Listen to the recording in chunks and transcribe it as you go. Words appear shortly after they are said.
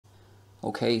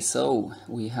Okay, so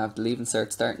we have the Leaving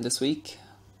Cert starting this week.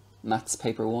 Maths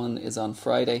paper 1 is on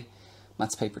Friday.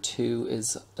 Maths paper 2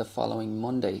 is the following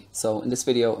Monday. So in this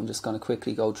video I'm just going to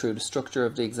quickly go through the structure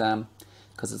of the exam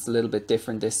because it's a little bit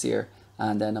different this year,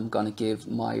 and then I'm going to give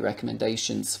my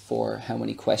recommendations for how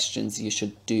many questions you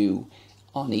should do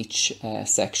on each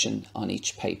section on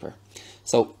each paper.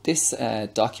 So this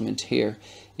document here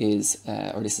is,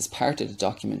 this is part of the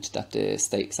document that the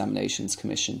State Examinations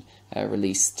Commission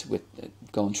released with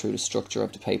going through the structure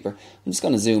of the paper. I'm just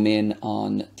going to zoom in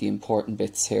on the important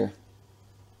bits here.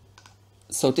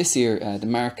 So this year the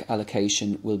mark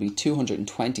allocation will be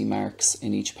 220 marks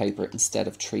in each paper instead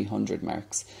of 300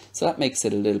 marks. So that makes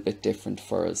it a little bit different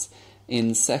for us.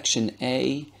 In section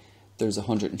A there's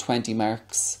 120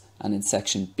 marks, and in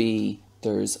section B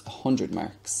there's 100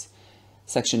 marks.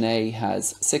 Section A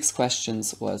has 6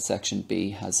 questions while section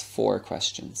B has 4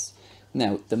 questions.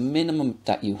 Now the minimum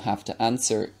that you have to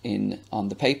answer on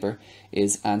the paper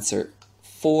is answer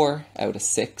 4 out of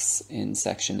 6 in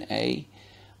section A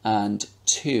and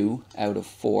 2 out of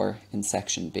 4 in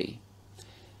section B.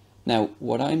 Now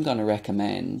what I'm going to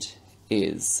recommend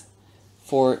is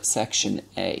for section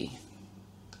A.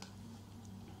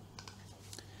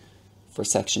 For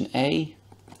section A,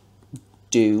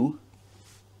 do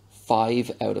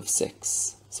 5 out of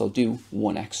 6, so do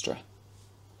 1 extra.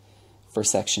 For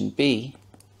section B,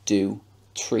 do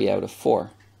 3 out of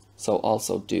 4, so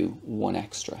also do 1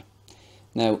 extra.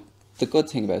 Now the good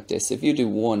thing about this, if you do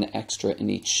 1 extra in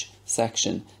each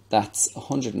section, that's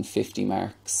 150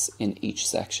 marks in each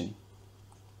section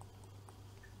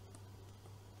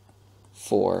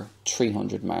for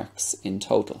 300 marks in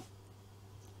total.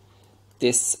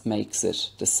 This makes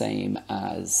it the same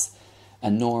as a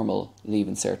normal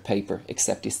Leaving Cert paper,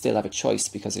 except you still have a choice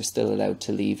because you're still allowed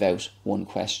to leave out 1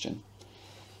 question.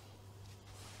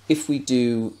 If we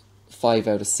do 5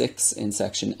 out of 6 in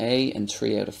section A and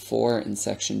 3 out of 4 in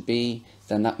section B,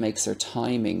 then that makes our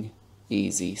timing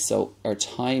easy. So our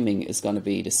timing is going to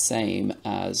be the same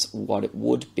as what it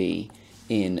would be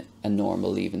in a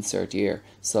normal Leaving Cert year.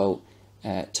 So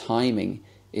timing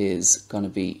is going to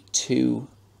be 2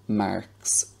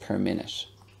 marks per minute.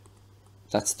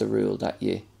 That's the rule that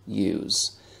you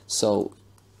use. So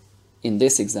in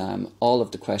this exam, all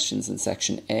of the questions in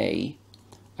section A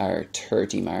are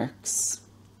 30 marks.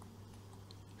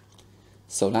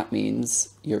 So that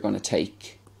means you're going to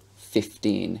take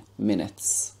 15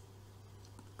 minutes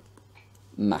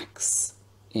max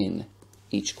in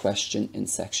each question in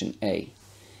section A.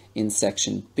 In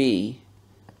section B,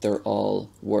 they're all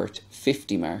worth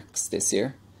 50 marks this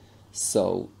year.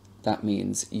 So that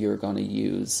means you're going to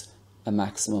use a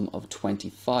maximum of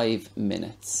 25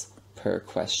 minutes per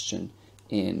question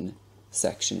in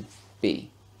section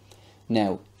B.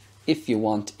 Now, if you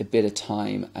want a bit of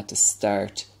time at the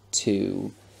start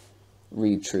to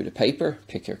read through the paper,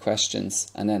 pick your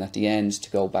questions, and then at the end to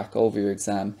go back over your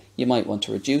exam, you might want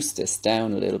to reduce this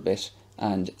down a little bit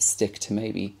and stick to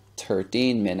maybe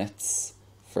 13 minutes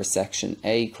for section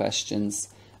A questions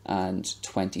and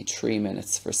 23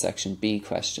 minutes for section B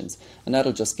questions, and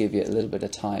that'll just give you a little bit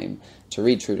of time to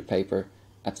read through the paper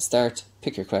at the start,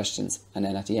 pick your questions, and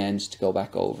then at the end to go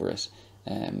back over it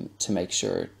to make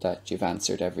sure that you've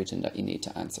answered everything that you need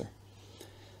to answer.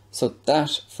 So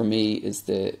that for me is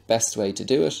the best way to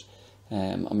do it.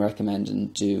 I'm recommending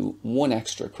do 1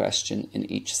 extra question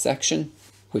in each section,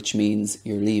 which means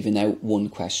you're leaving out 1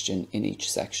 question in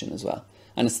each section as well,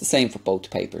 and it's the same for both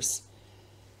papers.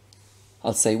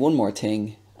 I'll say one more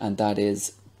thing, and that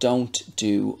is don't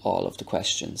do all of the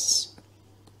questions.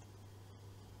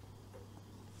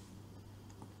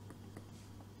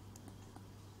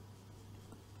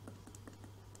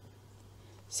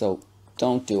 So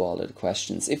don't do all of the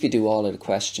questions. If you do all of the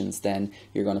questions, then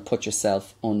you're going to put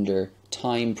yourself under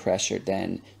time pressure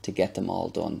then to get them all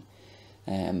done.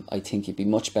 I think you'd be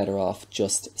much better off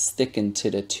just sticking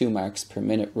to the 2 marks per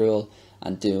minute rule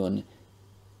and doing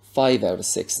 5 out of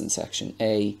 6 in section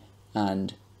A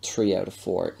and 3 out of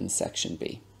 4 in section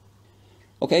B.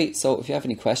 Okay, so if you have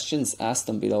any questions, ask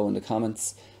them below in the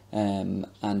comments, and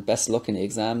best luck in the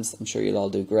exams. I'm sure you'll all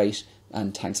do great,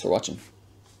 and thanks for watching.